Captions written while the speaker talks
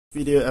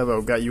Video I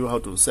will guide you how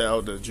to set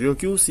out the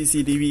GOQ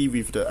CCTV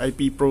with the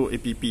IP-Pro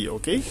app.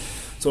 Okay,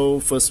 so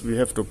first we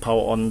have to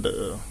power on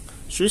the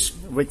switch,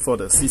 wait for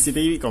the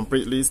CCTV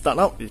completely start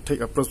up. It takes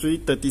approximately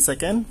 30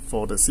 seconds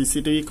for the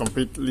CCTV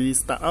completely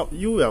start up.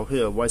 You will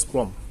hear a voice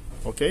prompt.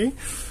 Okay,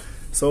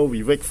 so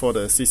we wait for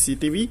the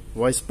CCTV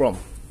voice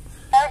prompt.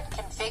 Start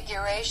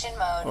configuration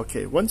mode.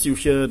 Okay, once you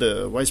hear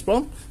the voice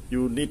prompt,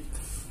 you need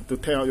to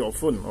take out your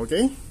phone.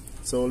 Okay,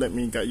 so let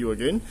me guide you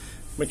again.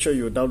 Make sure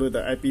you download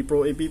the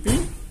IP-Pro app.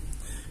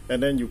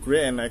 And then you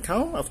create an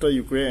account. After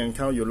you create an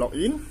account, you log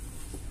in.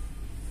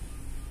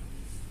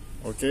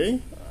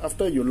 Okay,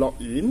 after you log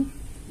in,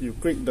 you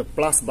click the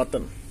plus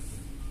button.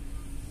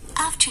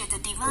 After the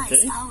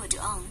device powered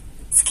on,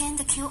 scan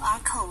the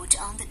QR code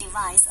on the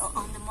device or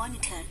on the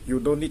monitor. You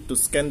don't need to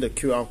scan the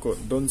QR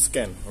code. Don't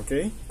scan.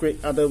 Okay, click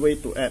other way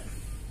to add.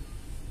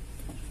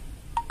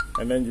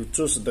 And then you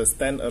choose the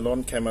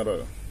standalone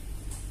camera.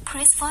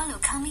 Press follow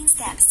coming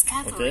steps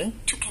carefully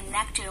to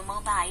connect your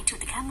mobile to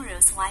the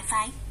camera's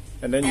Wi-Fi.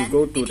 And then you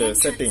go to the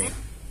setting.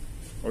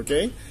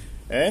 Okay,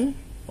 and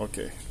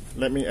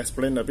let me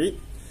explain a bit.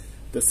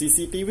 The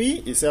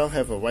CCTV itself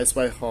have a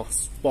Wi-Fi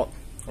hotspot.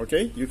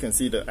 Okay, you can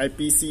see the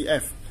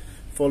IPCF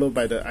followed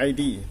by the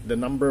ID, the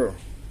number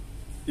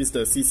is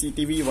the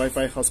CCTV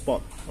Wi-Fi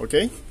hotspot.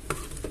 Okay,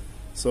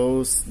 so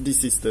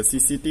this is the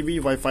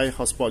CCTV Wi-Fi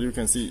hotspot. You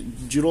can see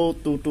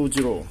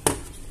 0220.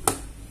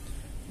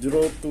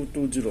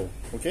 0220.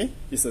 Okay,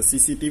 it's a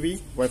CCTV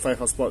Wi-Fi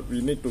hotspot.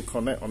 We need to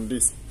connect on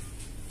this.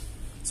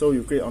 So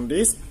you click on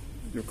this,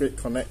 you click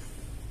connect.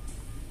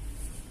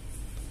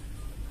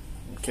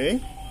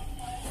 Okay,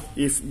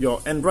 if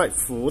your Android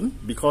phone,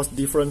 because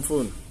different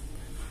phone,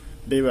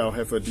 they will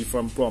have a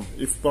different prompt.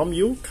 If prompt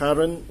you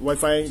current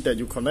Wi-Fi that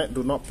you connect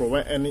do not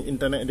provide any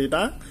internet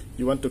data,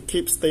 you want to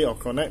keep, stay or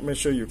connect, make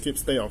sure you keep,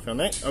 stay or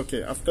connect.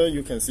 Okay, after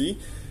you can see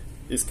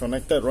it's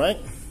connected, right?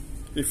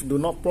 If do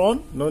not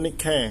prompt, no need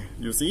care.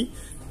 You see,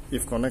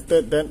 if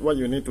connected, then what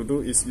you need to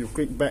do is you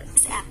click back.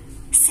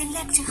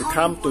 You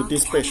come to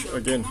this page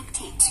again.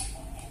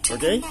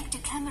 Okay,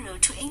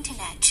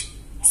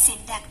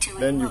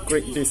 then you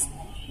click this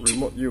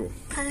remote view.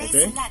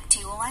 Okay,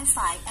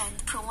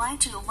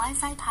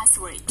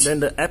 then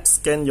the app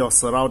scan your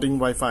surrounding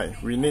Wi-Fi.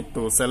 We need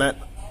to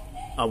select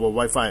our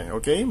Wi-Fi.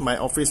 Okay, my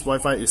office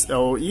Wi-Fi is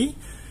LOE.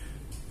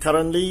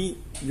 Currently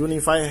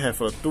Unify have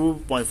a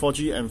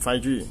 2.4G and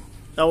 5G.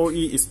 LOE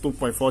is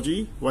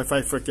 2.4G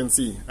Wi-Fi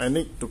frequency. I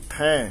need to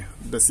pair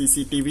the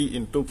CCTV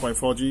in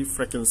 2.4G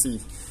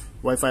frequency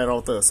Wi-Fi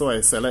router, so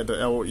I select the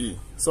LOE.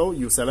 So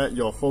you select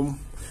your home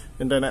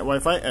internet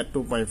Wi-Fi at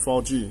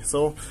 2.4G.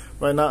 So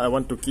right now I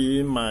want to key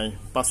in my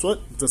password.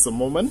 Just a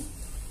moment.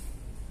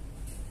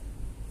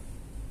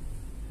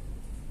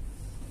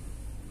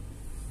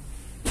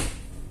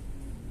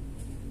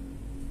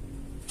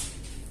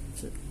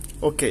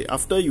 Okay,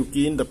 after you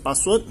key in the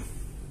password,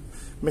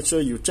 make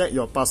sure you check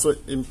your password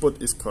input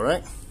is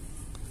correct,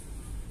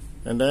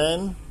 and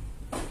then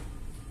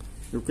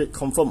you click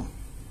confirm.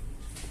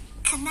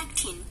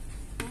 Connecting.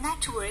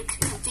 Network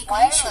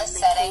configuration Wireless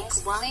settings,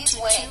 take 1 to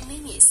 2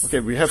 minutes. Okay,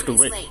 we have to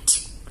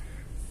wait.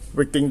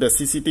 Waiting the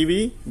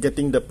CCTV,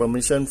 getting the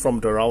permission from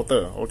the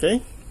router.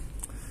 Okay,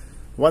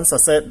 once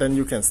set, then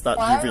you can start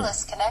viewing.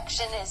 Wireless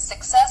connection is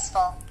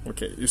successful.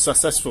 Okay, it's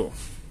successful.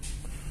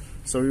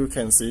 So you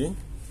can see.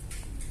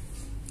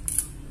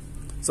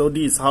 So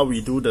this is how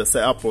we do the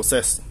setup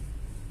process.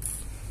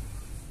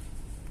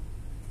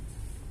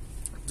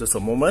 Just a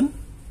moment.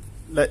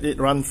 Let it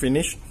run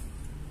finish.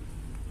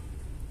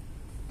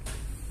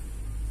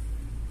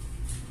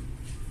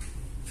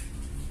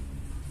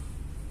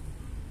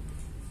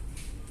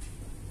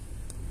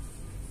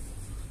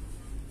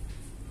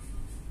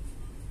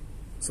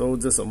 So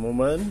just a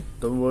moment.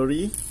 Don't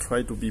worry.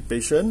 Try to be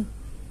patient.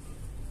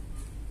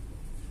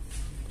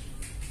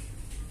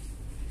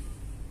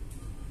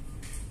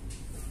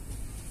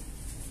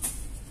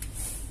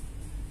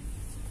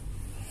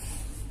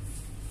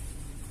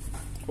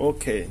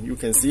 Okay, you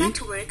can see.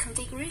 Network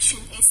configuration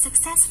is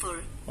successful.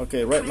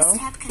 Okay, right now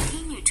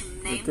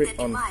you click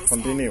on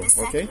continue.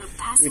 Okay,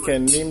 we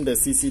can name the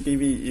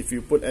CCTV. If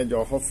you put at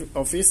your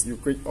office, you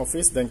click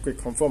office, then click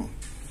confirm.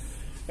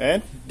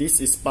 And this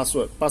is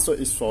password. Password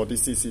is for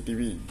this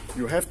CCTV.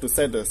 You have to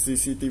set the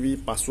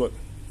CCTV password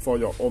for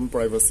your own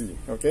privacy.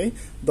 Okay,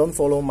 don't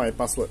follow my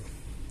password.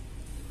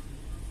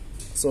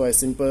 So I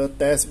simple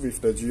test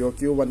with the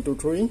GOQ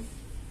 123.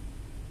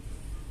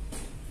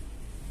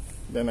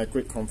 Then I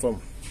click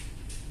confirm.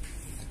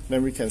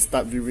 Then we can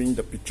start viewing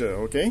the picture.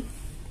 Okay,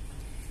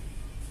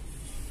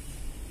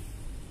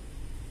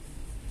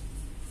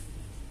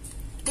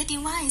 the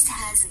device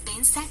has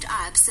been set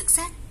up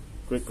successfully.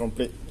 Click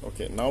complete.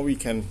 Okay, now we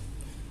can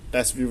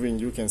test viewing.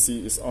 You can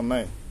see it's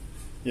online.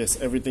 Yes,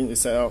 everything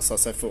is set out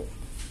successful.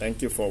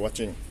 Thank you for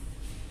watching.